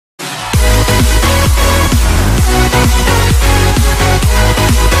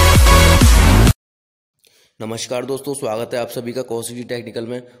नमस्कार दोस्तों, स्वागत है आप सभी का कौशिक टेक्निकल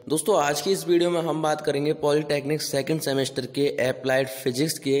में। दोस्तों आज की इस वीडियो में हम बात करेंगे पॉलीटेक्निक सेकंड सेमेस्टर के अप्लाइड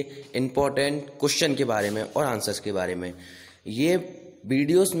फिजिक्स के इम्पोर्टेंट क्वेश्चन के बारे में और आंसर्स के बारे में। ये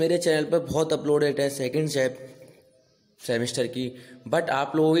वीडियोस मेरे चैनल पर बहुत अपलोडेड है सेकंड सेमेस्टर की, बट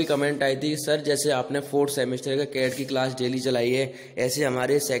आप लोगों की कमेंट आई थी कि सर जैसे आपने फोर्थ सेमेस्टर का कैट की क्लास डेली चलाई है, ऐसे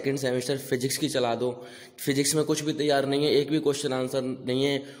हमारे सेकंड सेमेस्टर फिजिक्स की चला दो। फिजिक्स में कुछ भी तैयार नहीं है, एक भी क्वेश्चन आंसर नहीं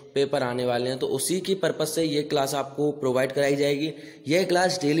है, पेपर आने वाले हैं, तो उसी की पर्पज से ये क्लास आपको प्रोवाइड कराई जाएगी। यह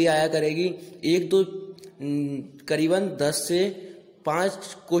क्लास डेली आया करेगी, एक दो करीबन 10 से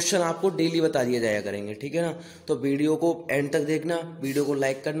 5 क्वेश्चन आपको डेली बता दिए जाया करेंगे, ठीक है ना। तो वीडियो को एंड तक देखना, वीडियो को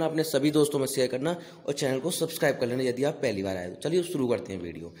लाइक करना, अपने सभी दोस्तों में शेयर करना और चैनल को सब्सक्राइब कर लेना यदि आप पहली बार आए तो। चलिए शुरू करते हैं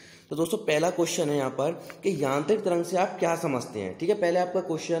वीडियो। तो दोस्तों पहला क्वेश्चन है यहाँ पर कि यांत्रिक तरंग से आप क्या समझते हैं, ठीक है। पहले आपका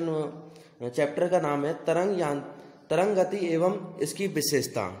क्वेश्चन चैप्टर का नाम है तरंग गति एवं इसकी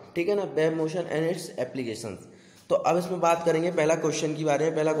विशेषता, ठीक है ना, wave motion and it's applications. तो अब इसमें बात करेंगे पहला क्वेश्चन के बारे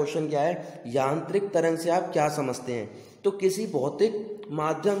में। पहला क्वेश्चन क्या है, यांत्रिक तरंग से आप क्या समझते हैं। तो किसी भौतिक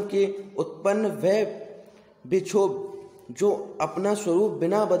माध्यम के उत्पन्न वह विक्षोभ जो अपना स्वरूप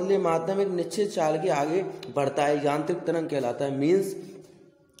बिना बदले माध्यम एक निश्चित चाल के आगे बढ़ता है, यांत्रिक तरंग कहलाता है। मीन्स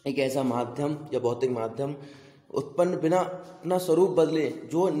एक ऐसा माध्यम या भौतिक माध्यम उत्पन्न बिना अपना स्वरूप बदले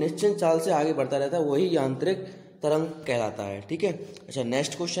जो निश्चित चाल से आगे बढ़ता रहता है, वही यांत्रिक तरंग कहलाता है, ठीक है। अच्छा,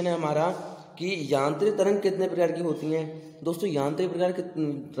 नेक्स्ट क्वेश्चन है हमारा कि यांत्रिक तरंग कितने प्रकार की होती हैं। दोस्तों यांत्रिक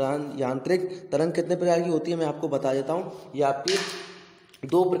तरंग कितने प्रकार की होती है मैं आपको बता देता हूँ। ये आपकी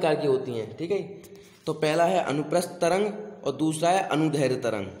 2 प्रकार की होती हैं, ठीक है। तो पहला है अनुप्रस्थ तरंग और दूसरा है अनुदैर्ध्य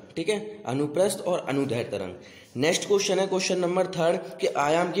तरंग, ठीक है, अनुप्रस्थ और अनुदैर्ध्य तरंग। नेक्स्ट क्वेश्चन है क्वेश्चन नंबर 3 कि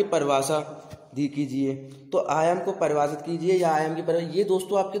आयाम की परिभाषा दी कीजिए। तो आयाम को परिभाषित कीजिए या आयाम की परिभाषा, ये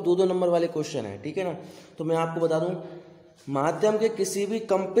दोस्तों आपके 2-2 नंबर वाले क्वेश्चन है, ठीक है ना। तो मैं आपको बता दूं, माध्यम के किसी भी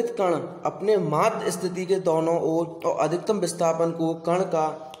कंपित कण अपने माध्य स्थिति के दोनों ओर और अधिकतम विस्थापन को कण का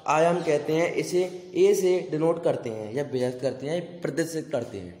आयाम कहते हैं। इसे ए से डिनोट करते हैं या व्यक्त करते हैं, प्रदर्शित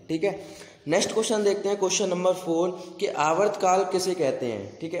करते हैं, ठीक है। नेक्स्ट क्वेश्चन देखते हैं क्वेश्चन नंबर 4 कि आवर्तकाल किसे कहते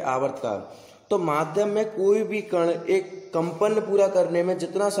हैं, ठीक है, आवर्तकाल। तो माध्यम में कोई भी कण एक कंपन पूरा करने में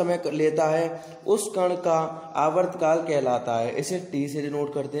जितना समय लेता है उस कण का आवर्तकाल कहलाता है। इसे टी से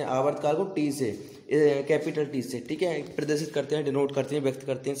डिनोट करते हैं, आवर्तकाल को टी से, कैपिटल टी से, ठीक है, प्रदर्शित करते हैं, डिनोट करते हैं, व्यक्त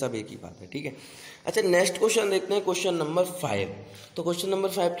करते हैं, सब एक ही बात है, ठीक है। अच्छा, नेक्स्ट क्वेश्चन देखते हैं क्वेश्चन नंबर 5। तो क्वेश्चन नंबर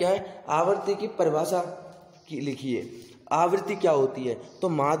 5 क्या है, आवृत्ति की परिभाषा की लिखिए। आवृत्ति क्या होती है। तो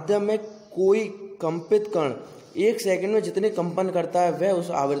माध्यम में कोई कंपित कण 1 सेकंड में जितने कंपन करता है वह उस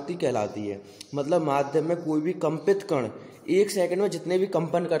आवृत्ति कहलाती है। मतलब माध्यम में कोई भी कंपित कण 1 सेकंड में जितने भी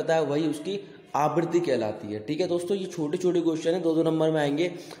कंपन करता है वही उसकी आवृत्ति कहलाती है, ठीक है। दोस्तों ये छोटे छोटे क्वेश्चन है, 2-2 नंबर में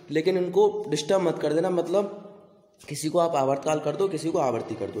आएंगे, लेकिन इनको डिस्टर्ब मत कर देना। मतलब किसी को आप आवर्तकाल कर दो, किसी को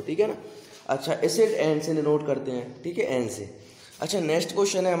आवृत्ति कर दो, ठीक है ना। अच्छा, इसे एन से नोट करते हैं, ठीक है, एन से। अच्छा, नेक्स्ट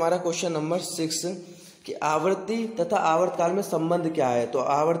क्वेश्चन है हमारा क्वेश्चन नंबर 6 कि आवृत्ति तथा आवर्तकाल में संबंध क्या है। तो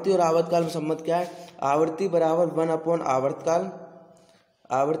आवृत्ति और आवर्तकाल में संबंध क्या है। आवृत्ति बराबर 1 आवर्तकाल,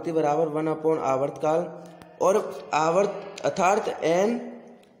 आवृत्ति बराबर 1 आवर्तकाल और आवर्त अर्थात एन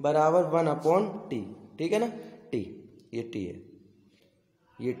बराबर 1/t, ठीक है ना, टी, ये टी है,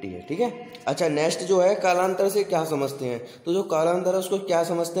 ये टी है, ठीक है। अच्छा, नेक्स्ट जो है कालांतर से क्या समझते हैं। तो जो कालांतर है उसको क्या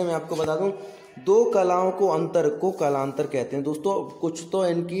समझते हैं मैं आपको बता दूं, 2 कलाओं को अंतर को कालांतर कहते हैं। दोस्तों कुछ तो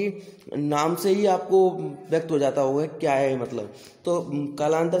इनकी नाम से ही आपको व्यक्त हो जाता होगा क्या है मतलब। तो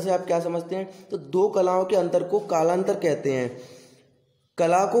कालांतर से आप क्या समझते हैं, तो 2 कलाओं के अंतर को कालांतर कहते हैं।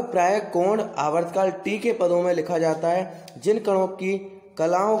 कला को प्राय कोण आवर्तकाल टी के पदों में लिखा जाता है। जिन कणों की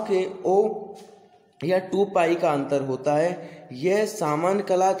कलाओं के ओ या 2 पाई का अंतर होता है, यह सामान्य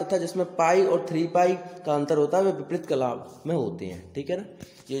कला तथा जिसमें पाई और 3 पाई का अंतर होता है वे विपरीत कला में होते हैं, ठीक है ना।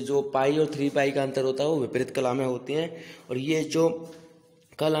 ये जो पाई और 3 पाई का अंतर होता है वो विपरीत कला में होते हैं, और ये जो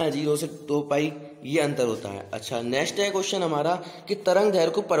कला है 0 से 2 पाई, ये अंतर होता है। अच्छा, नेक्स्ट है क्वेश्चन हमारा कि तरंग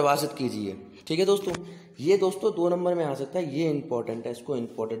दैर्घ्य को परिभाषित कीजिए, ठीक है दोस्तों। ये दोस्तों 2 नंबर में आ सकता है, ये इंपॉर्टेंट है, इसको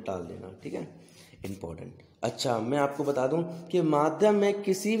इंपॉर्टेंट डाल देना, ठीक है, इंपॉर्टेंट। अच्छा, मैं आपको बता दूं कि माध्यम में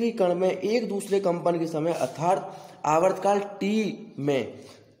किसी भी कण में एक दूसरे कंपन के समय अर्थात आवर्तकाल टी में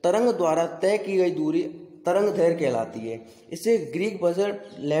तरंग द्वारा तय की गई दूरी तरंग दैर्घ्य कहलाती है। इसे ग्रीक वर्जन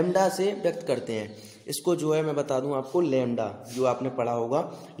लैम्डा से व्यक्त करते हैं। इसको जो है मैं बता दूं आपको, लैम्डा जो आपने पढ़ा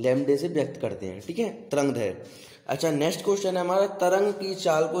होगा, लैम्डे से व्यक्त करते हैं, ठीक है, तरंग दैर्घ्य। अच्छा, नेक्स्ट क्वेश्चन है हमारा तरंग की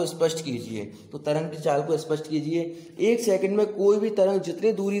चाल को स्पष्ट कीजिए। तो तरंग की चाल को स्पष्ट कीजिए। 1 सेकंड में कोई भी तरंग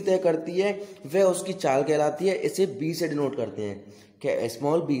जितनी दूरी तय करती है वह उसकी चाल कहलाती है। इसे बी से डिनोट करते हैं, क्या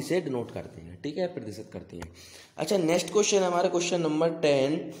स्मॉल बी से डिनोट करते हैं, ठीक है, प्रदर्शित करते हैं। अच्छा, नेक्स्ट क्वेश्चन है हमारा क्वेश्चन नंबर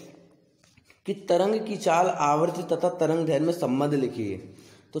 10 कि तरंग की चाल आवृत्ति तथा तरंग दैर्घ्य में संबंध लिखिए।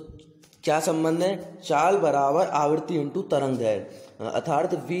 तो क्या संबंध है? चाल बराबर आवृत्ति इंटू तरंग दैर्घ्य,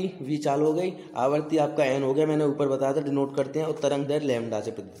 अर्थात वी चाल हो गई, आवृत्ति आपका एन हो गया, मैंने ऊपर बताया था डिनोट करते हैं, और तरंग दैर्घ्य लैम्डा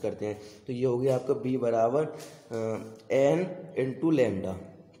से प्रतीत करते हैं। तो ये हो गया आपका बी बराबर एन इंटू लैम्डा,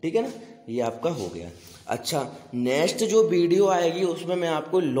 ठीक है ना, ये आपका हो गया। अच्छा, नेक्स्ट जो वीडियो आएगी उसमें मैं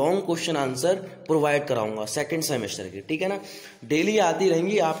आपको लॉन्ग क्वेश्चन आंसर प्रोवाइड कराऊंगा सेकंड सेमेस्टर के, ठीक है ना। डेली आती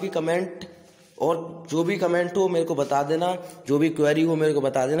रहेंगी आपकी कमेंट, और जो भी कमेंट हो मेरे को बता देना, जो भी क्वेरी हो मेरे को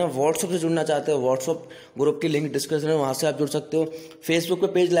बता देना। व्हाट्सअप से जुड़ना चाहते हो, व्हाट्सअप ग्रुप की लिंक डिस्क्रिप्शन में, वहाँ से आप जुड़ सकते हो। फेसबुक पे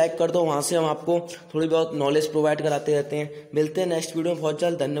पेज लाइक कर दो, वहाँ से हम आपको थोड़ी बहुत नॉलेज प्रोवाइड कराते रहते हैं। मिलते हैं नेक्स्ट वीडियो में बहुत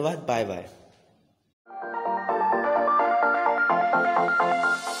जल्द। धन्यवाद, बाय बाय।